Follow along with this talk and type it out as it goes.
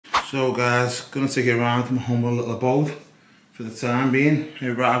So guys, gonna take you around to my humble little abode for the time being. I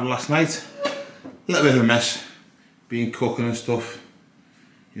arrived last night, a little bit of a mess, been cooking and stuff,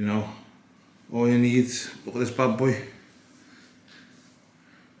 you know. All you need, look at this bad boy.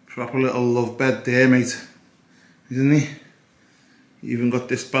 Proper little love bed there, mate, isn't he? You even got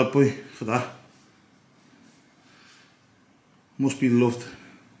this bad boy for that. Must be loved.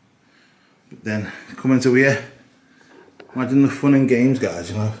 But then, coming to here, imagine the fun and games,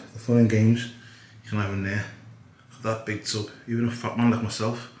 guys, you know, the fun and games you can have in there. For that big tub, even a fat man like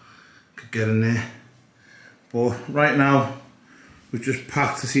myself could get in there. But right now, we've just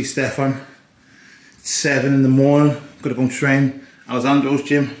packed to see Stefan. It's 7 in the morning, gotta go and train. Alessandro's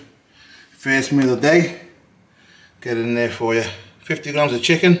gym. First meal of the day. Get in there for you. 50 grams of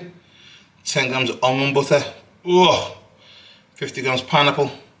chicken, 10 grams of almond butter, 50 grams pineapple,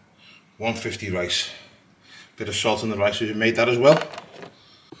 150 rice. Bit of salt in the rice, so you made that as well.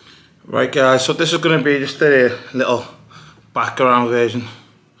 Right guys, so this is going to be just a little background version,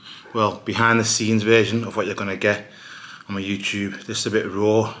 well, behind the scenes version of what you're going to get on my YouTube. This is a bit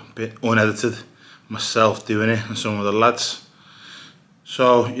raw, a bit unedited, myself doing it and some of the lads.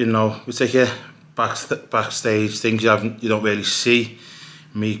 So, you know, we take you backstage, things you don't really see.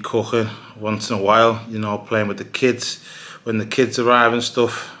 Me cooking once in a while, you know, playing with the kids, when the kids arrive and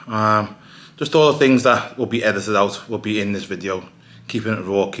stuff. Just all the things that will be edited out will be in this video, keeping it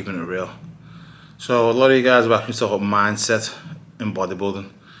raw, keeping it real. So a lot of you guys have asked me to talk about mindset in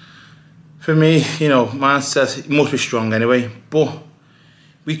bodybuilding. For me, you know, mindset must be strong anyway, but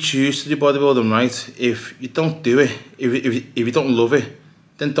we choose to do bodybuilding, right? If you don't do it, if you don't love it,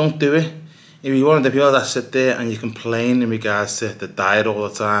 then don't do it. If you're one of the people that sit there and you complain in regards to the diet all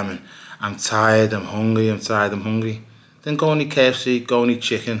the time and I'm tired, I'm hungry, I'm tired, I'm hungry, then go and eat KFC, go and eat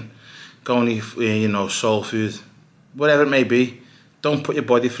chicken, go and eat, you know, soul food, whatever it may be. Don't put your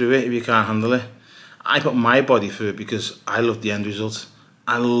body through it if you can't handle it. I put my body through it because I love the end result.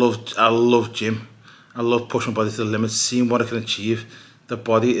 I love gym. I love pushing my body to the limits, seeing what I can achieve. The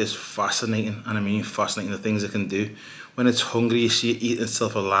body is fascinating, and I mean fascinating, the things it can do. When it's hungry, you see it eating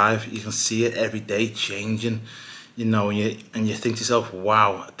itself alive. You can see it every day changing, you know, and you think to yourself,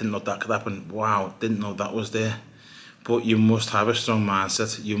 wow, I didn't know that could happen. Wow, didn't know that was there. But you must have a strong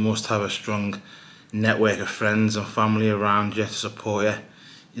mindset. You must have a strong network of friends and family around you to support you.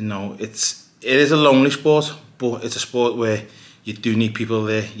 You know, it is a lonely sport, but it's a sport where you do need people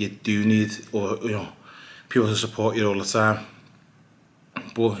there. You do need, or you know, people to support you all the time.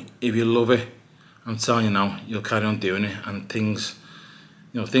 But if you love it, I'm telling you now, you'll carry on doing it, and things,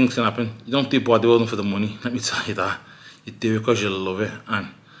 you know, things can happen. You don't do bodybuilding for the money, let me tell you that. You do it because you love it, and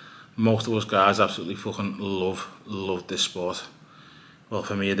most of us guys absolutely fucking love this sport. Well,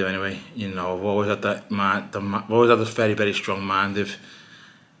 for me I do anyway. You know, I've always had that mind, I've always had this very, very strong mind. If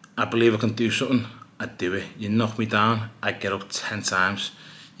I believe I can do something, I do it. You knock me down, I get up 10 times.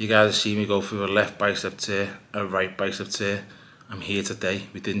 You guys have seen me go through a left bicep tear, a right bicep tear. I'm here today.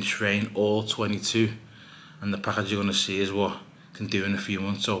 We didn't train all 22, and the package you're going to see is what I can do in a few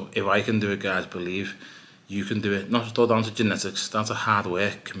months. So if I can do it, guys, believe you can do it. Not just all down to genetics, down to hard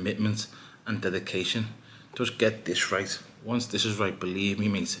work, commitment and dedication. Just get this right. Once this is right, believe me,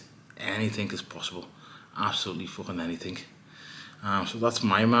 mate, anything is possible. Absolutely fucking anything. So that's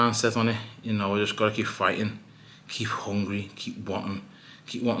my mindset on it. You know, I just got to keep fighting, keep hungry, keep wanting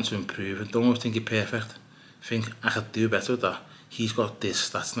to improve. And don't always think you're perfect. Think, I could do better with that. He's got this,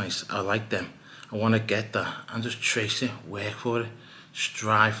 that's nice, I like them, I want to get that, and just trace it, work for it,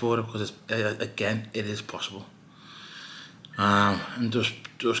 strive for it, because it's, again, it is possible. And just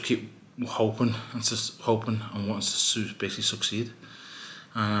keep hoping and wanting to basically succeed.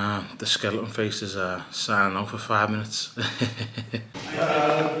 The skeleton face is signing out for 5 minutes. We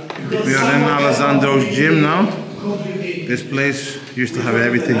are in Alessandro's gym now. This place used to have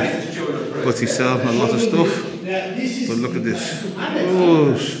everything but himself and a lot of stuff. But look at this.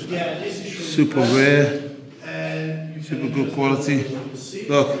 Oh, super rare, super good quality.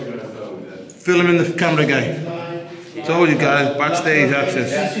 Look, filming the camera guy. Told you guys, backstage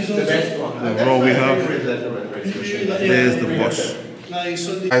access. The roll we have. There's the boss.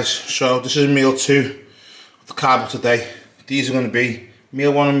 Guys, so this is meal 2 of the carb today. These are going to be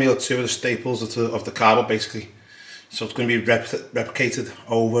meal 1 and meal 2 are the staples of the carb basically. So it's going to be replicated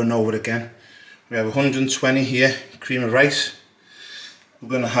over and over again. We have 120 here, cream of rice. We're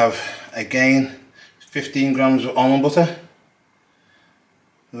going to have, again, 15 grams of almond butter.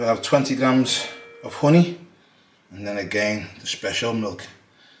 We'll have 20 grams of honey. And then again, the special milk.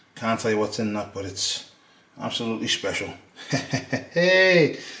 Can't tell you what's in that, but it's absolutely special.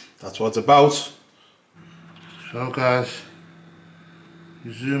 Hey, that's what it's about. So guys,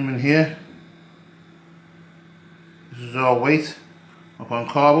 You zoom in here. This is our weight up on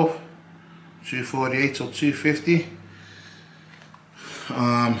carb up. 248 till 250.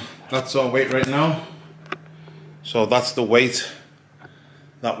 That's our weight right now. So that's the weight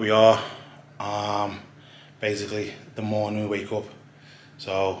that we are basically the morning we wake up.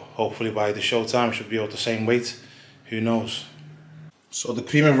 So hopefully by the showtime we should be able the same weight. Who knows? So the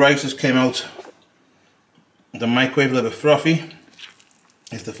cream of rice just came out the microwave, a little bit frothy.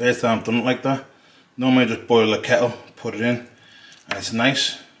 It's the first time I've done it like that. Normally I just boil a kettle, put it in, and it's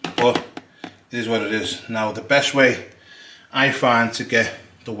nice, but it is what it is. Now the best way I find to get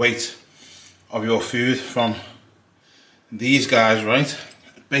the weight of your food from these guys, right?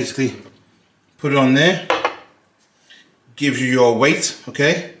 Basically put it on there, gives you your weight,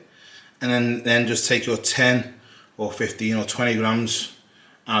 okay? And then just take your 10 or 15 or 20 grams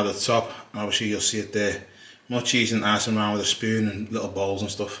out of the top, and obviously you'll see it there. Much easier than assing around with a spoon and little bowls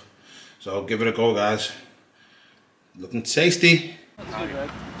and stuff. So give it a go, guys. Looking tasty.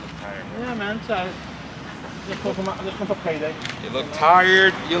 Yeah, man, tired. Just come for payday. You look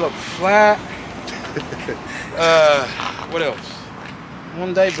tired, you look flat. What else?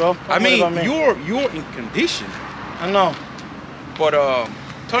 One day, bro. I mean, you're in condition. I know. But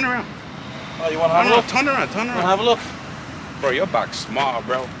turn around. Oh, you want to have a look? Turn around. Have a look. Bro, your back's small,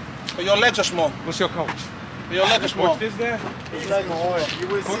 bro. But your legs are small. What's your coach? But your legs are small. Coach this guy? His legs are small. You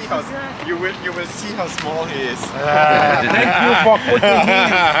will see how small he is. Thank you for putting me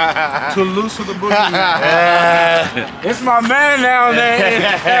to loose to the boogie. It's my man now, man.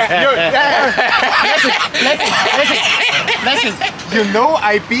 Listen. You know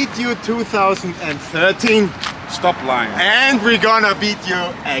I beat you 2013. Stop lying. And we're gonna beat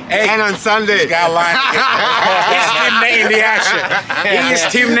you again on Sunday. Got lying. He's Team Nate in the action. He is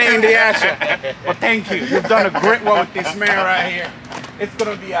Team Nate in the action. Well, thank you. You've done a great one with this man right here. It's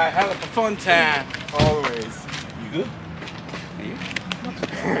gonna be a hell of a fun time. Always. You good? Are you?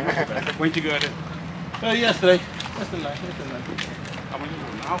 When'd you go there? Yesterday. How many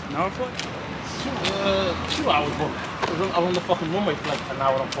hours for? 2 hours, bro. I was on the fucking runway for like an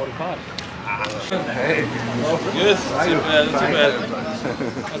hour and 45. Hey. Good. Not too bad.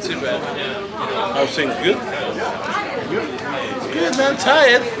 Not too bad. Yeah. I was saying good. Good, man.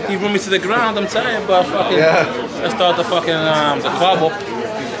 Tired. He run me to the ground. I'm tired, but fucking. I start the fucking the carb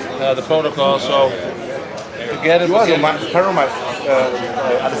up, the protocol. So to get it. You also Paramount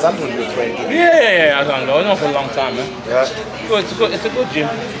Alessandro you trained. Yeah, I don't know. I know for a long time, man. Yeah. Good. It's a good gym.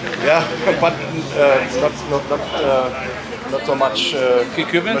 Yeah, but not so much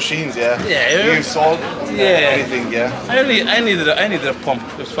equipment. machines. Yeah. Yeah. You salt. Yeah. Anything. Yeah. I needed a pump.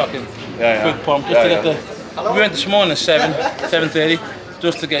 Just fucking quick pump. Just to get the. We went this morning at 7:30,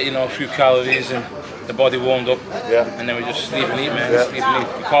 just to get a few calories and the body warmed up. Yeah. And then we just sleep and eat, man. Yeah. Sleep and eat.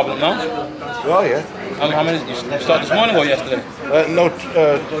 You carving up now? Oh yeah. How many did you start this morning or yesterday? No,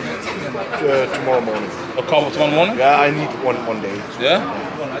 tomorrow morning. Or carve up tomorrow morning? Yeah, I need one day. Yeah.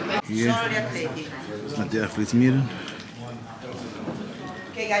 Sorry, At the athletes meeting.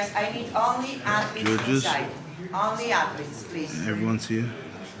 okay, guys, I need only athletes Judges. inside. Only athletes, please. Everyone's here.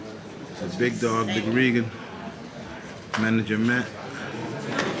 The big dog, Big Regan. Manager Matt.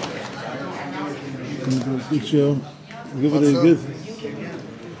 Good show. Good.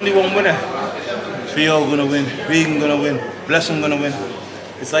 Only one winner. Theo gonna win. Regan gonna win. Blessing gonna win.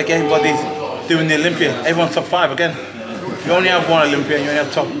 It's like everybody's doing the Olympia. Everyone's top 5 again. You only have one Olympia. You only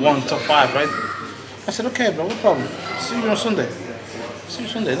have top 5, right? I said, okay, bro, no problem. See you on Sunday. See you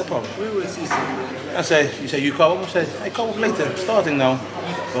Sunday, no problem. We will see soon. I said, you say you carve up? I said, I carve up later. I'm starting now.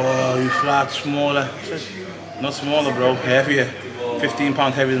 Oh, you flat, smaller. I said, not smaller, bro. Heavier. 15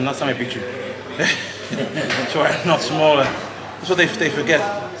 pounds heavier than last time I beat you. So I'm not smaller. That's what they forget.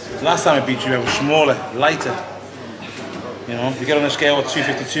 Last time I beat you, I was smaller, lighter. You know, you get on the scale at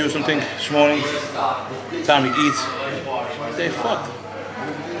 252 or something this morning. Time you eat, they fucked.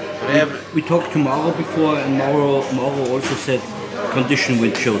 We talked to Mauro before, and Mauro also said condition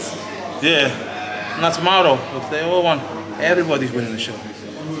win shows. Yeah, and that's Mauro. Look, they all want, everybody's winning the show.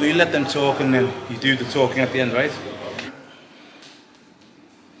 So you let them talk and then you do the talking at the end, right?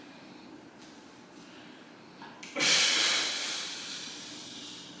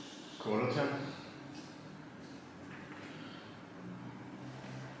 Quarter time.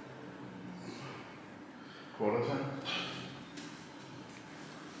 Quarter time.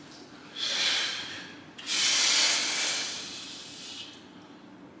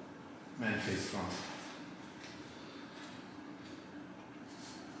 Man face front.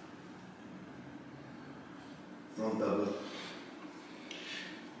 Front double.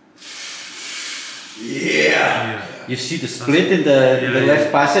 Yeah! You see the split in the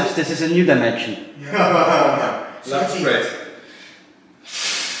left biceps? This is a new dimension. Left spread.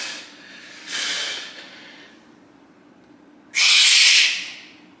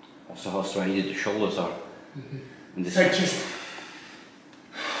 Also how straight the shoulders are. In this Just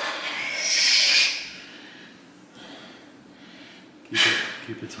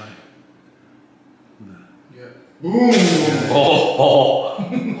Keep it tight. yeah. Boom! Oh.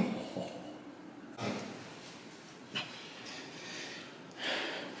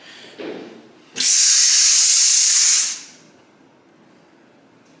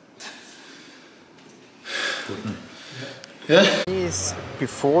 Yeah. Is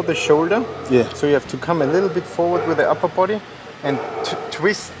before the shoulder. Yeah. So you have to come a little bit forward with the upper body and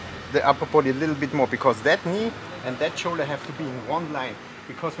twist the upper body a little bit more, because that knee and that shoulder have to be in one line.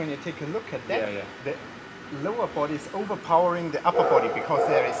 Because when you take a look at that, the lower body is overpowering the upper body because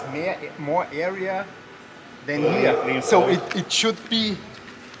there is more area than here. So it should be.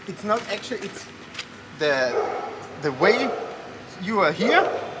 It's not actually. It's the way you are here.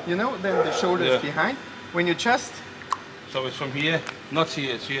 You know, then the shoulder is behind. When you just. So it's from here, not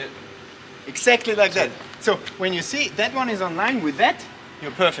here, it's here. Exactly like that. So when you see that one is on line with that,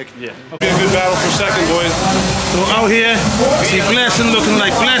 you're perfect. Yeah. Be a good battle for second, boys. So out here, see Blessing looking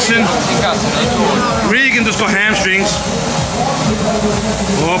like Blessing. Regan just got hamstrings.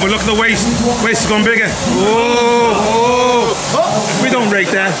 Oh, but look at the waist. Waist has gone bigger. Oh. We don't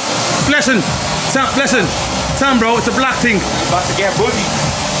rate that. Blessing. Sam, bro, it's a black thing. About to get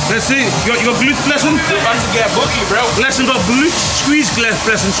boogie. Let's see. You got glutes, Blessing? You're about to get boogie, bro. Blessing got glutes. Squeeze,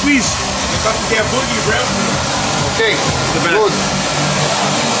 Blessing, squeeze. You're about to get boogie, bro. Okay, back. good.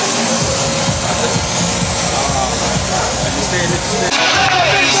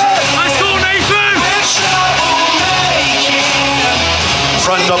 Let's go, Nathan!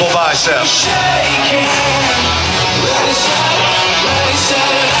 Front double bicep.